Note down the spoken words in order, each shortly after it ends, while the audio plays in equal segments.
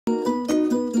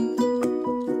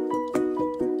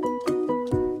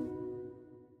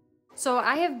So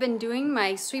I have been doing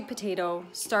my sweet potato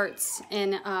starts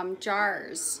in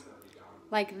jars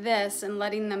like this and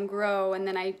letting them grow, and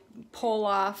then I pull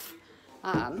off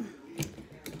the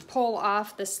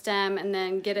stem and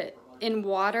then get it in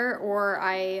water, or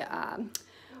I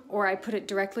put it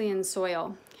directly in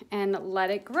soil and let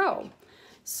it grow.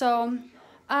 So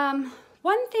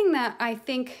one thing that I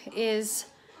think is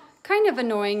kind of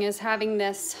annoying is having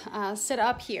this sit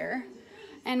up here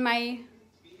and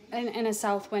in a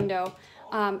south window,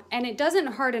 and it doesn't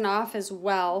harden off as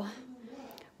well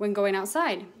when going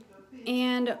outside.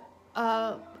 And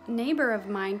a neighbor of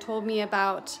mine told me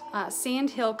about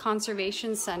Sand Hill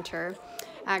Conservation Center,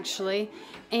 actually,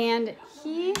 and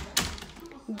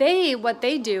what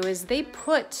they do is they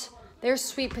put their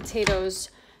sweet potatoes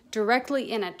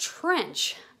directly in a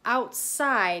trench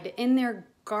outside in their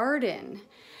garden,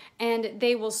 and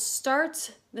they will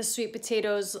start the sweet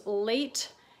potatoes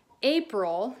late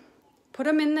April, put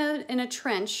them in a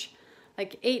trench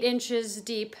like 8 inches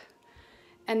deep,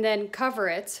 and then cover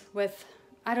it with,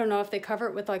 I don't know if they cover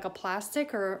it with like a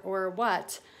plastic or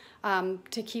what,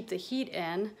 to keep the heat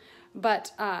in,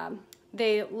 but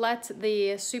they let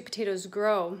the sweet potatoes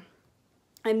grow,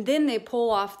 and then they pull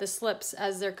off the slips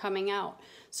as they're coming out.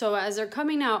 So as they're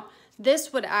coming out,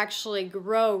 this would actually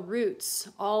grow roots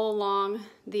all along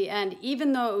the end,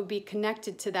 even though it would be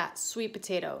connected to that sweet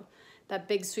potato, that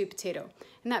big sweet potato.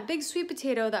 And that big sweet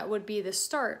potato that would be the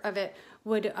start of it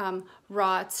would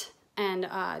rot and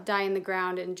die in the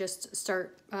ground and just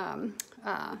start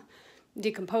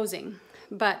decomposing.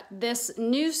 But this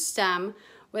new stem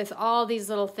with all these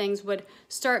little things would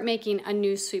start making a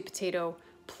new sweet potato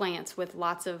plant with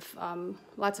lots of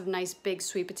nice big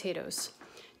sweet potatoes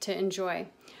to enjoy.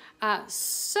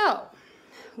 So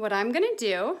what I'm gonna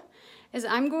do is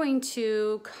I'm going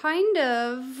to kind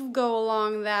of go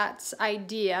along that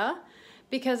idea,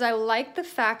 because I like the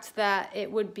fact that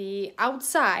it would be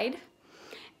outside,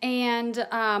 and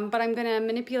but I'm gonna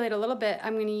manipulate a little bit.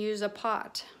 I'm gonna use a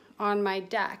pot on my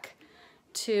deck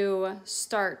to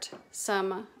start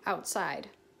some outside.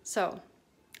 So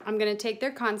I'm gonna take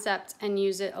their concept and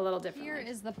use it a little differently. Here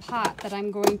is the pot that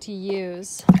I'm going to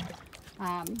use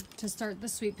to start the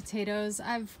sweet potatoes.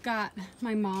 I've got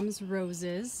my mom's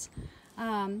roses,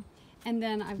 and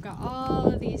then I've got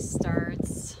all of these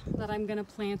starts that I'm gonna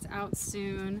plant out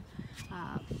soon.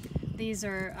 These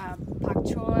are pak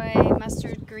choy,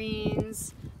 mustard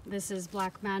greens. This is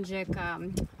black magic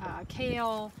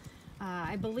kale.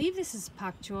 I believe this is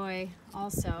pak choy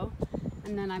also.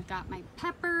 And then I've got my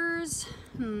peppers.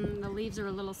 The leaves are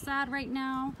a little sad right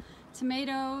now.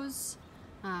 Tomatoes,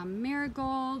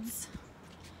 marigolds.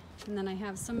 And then I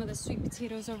have some of the sweet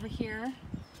potatoes over here.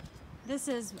 This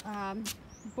is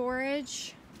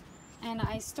borage. And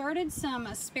I started some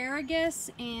asparagus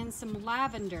and some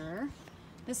lavender.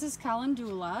 This is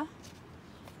calendula.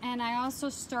 And I also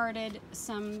started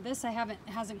some, this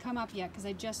hasn't come up yet because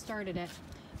I just started it,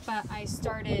 but I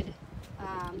started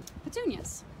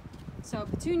petunias. So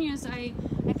petunias, I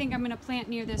think I'm gonna plant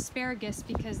near the asparagus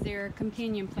because they're a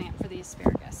companion plant for the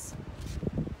asparagus.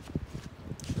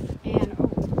 And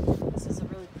oh, this is a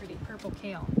really pretty purple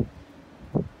kale.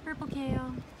 Purple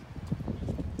kale.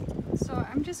 So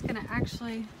I'm just gonna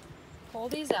actually pull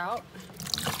these out.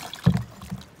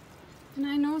 And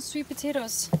I know sweet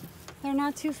potatoes, they're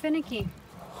not too finicky.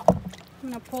 I'm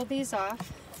gonna pull these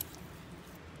off.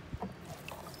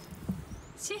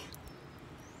 See?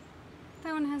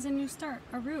 That one has a new start,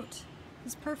 a root.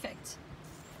 It's perfect.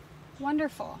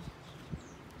 Wonderful.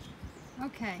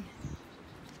 Okay.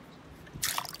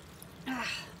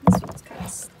 This one's kind of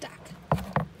stuck.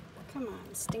 Come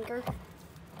on, stinker.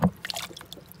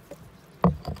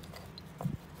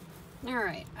 All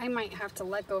right, I might have to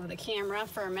let go of the camera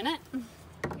for a minute.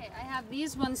 Okay, I have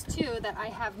these ones too that I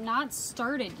have not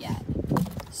started yet.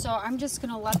 So I'm just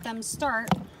gonna let them start.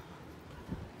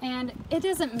 And it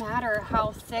doesn't matter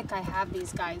how thick I have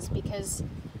these guys, because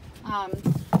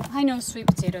I know sweet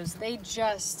potatoes, they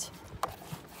just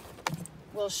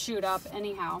will shoot up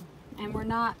anyhow. And we're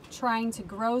not trying to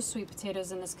grow sweet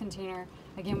potatoes in this container.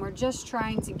 Again, we're just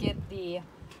trying to get the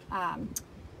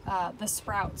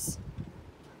sprouts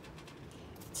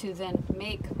to then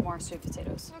make more sweet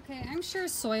potatoes. Okay, I'm sure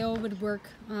soil would work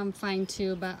fine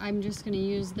too, but I'm just gonna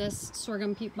use this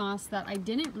sorghum peat moss that I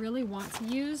didn't really want to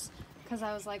use, because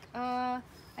I was like, I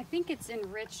think it's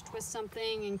enriched with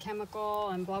something and chemical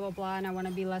and blah, blah, blah, and I want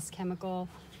to be less chemical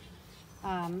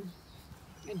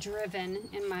driven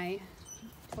in my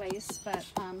place, but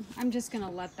I'm just going to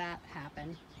let that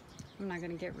happen. I'm not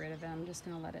going to get rid of it. I'm just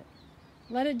going to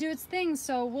let it do its thing.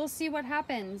 So we'll see what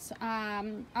happens.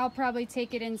 I'll probably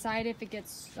take it inside if it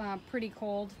gets pretty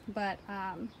cold, but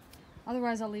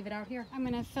Otherwise, I'll leave it out here. I'm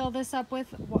gonna fill this up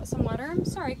with some water. I'm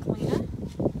sorry, Kalina.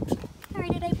 Sorry,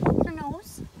 did I poke your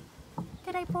nose?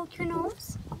 Did I poke your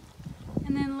nose?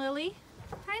 And then Lily.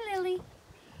 Hi, Lily.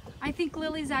 I think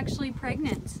Lily's actually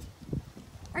pregnant.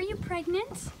 Are you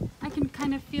pregnant? I can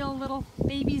kind of feel little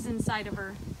babies inside of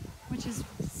her, which is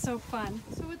so fun.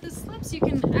 So with the slips, you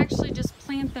can actually just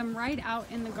plant them right out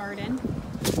in the garden.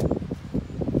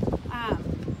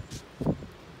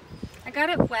 I got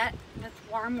it wet with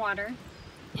warm water,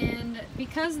 and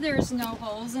because there's no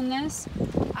holes in this,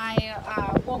 I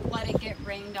won't let it get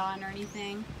rained on or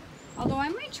anything. Although I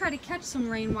might try to catch some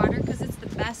rainwater because it's the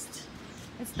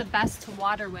best to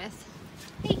water with.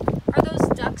 Hey, are those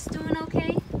ducks doing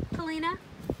okay, Kalina?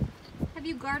 Have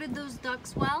you guarded those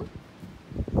ducks well?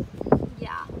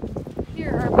 Yeah.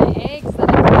 Here are my eggs that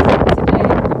I got today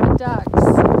from the ducks.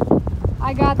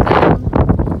 I got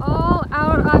them all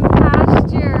out on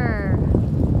pasture.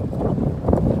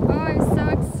 Oh, I'm so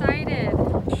excited.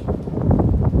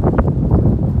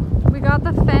 We got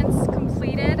the fence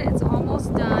completed. It's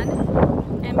almost done,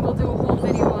 and we'll do a whole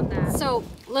video on that. So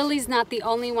Lily's not the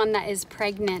only one that is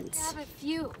pregnant.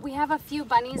 We have a few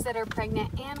bunnies that are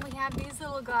pregnant, and we have these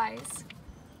little guys.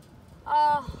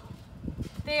 Oh,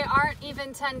 they aren't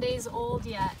even 10 days old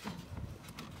yet.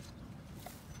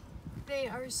 They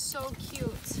are so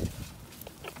cute.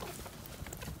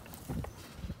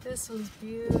 This one's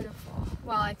beautiful.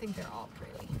 Well, I think they're all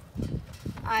pretty.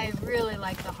 I really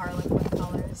like the harlequin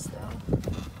colors though.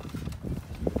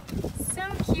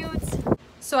 So cute.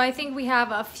 So I think we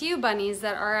have a few bunnies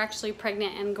that are actually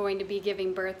pregnant and going to be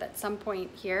giving birth at some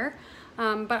point here.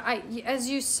 But as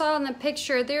you saw in the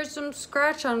picture, there's some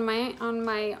scratch on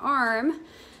my arm.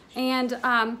 And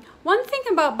one thing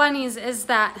about bunnies is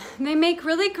that they make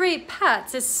really great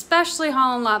pets, especially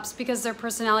Holland Lops because of their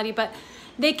personality, but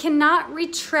they cannot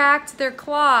retract their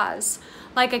claws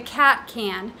like a cat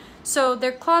can. So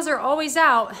their claws are always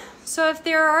out. So if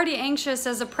they're already anxious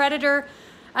as a predator,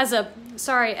 as a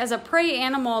prey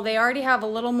animal, they already have a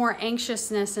little more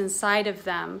anxiousness inside of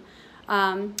them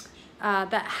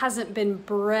that hasn't been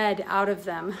bred out of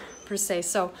them per se.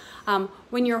 So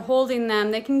when you're holding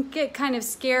them, they can get kind of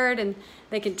scared and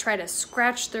they can try to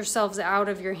scratch themselves out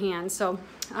of your hand. So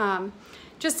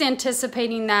just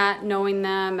anticipating that, knowing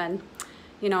them, and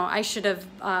you know, I should have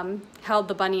held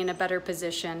the bunny in a better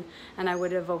position and I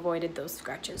would have avoided those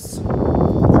scratches.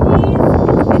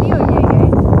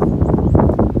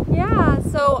 Yeah,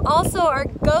 so also our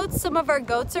goats, some of our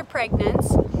goats are pregnant,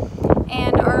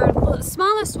 and our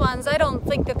smallest ones, I don't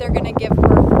think that they're gonna give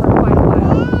birth for quite a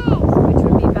while, which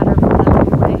would be better for them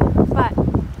anyway. But,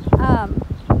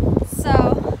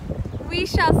 so we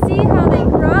shall see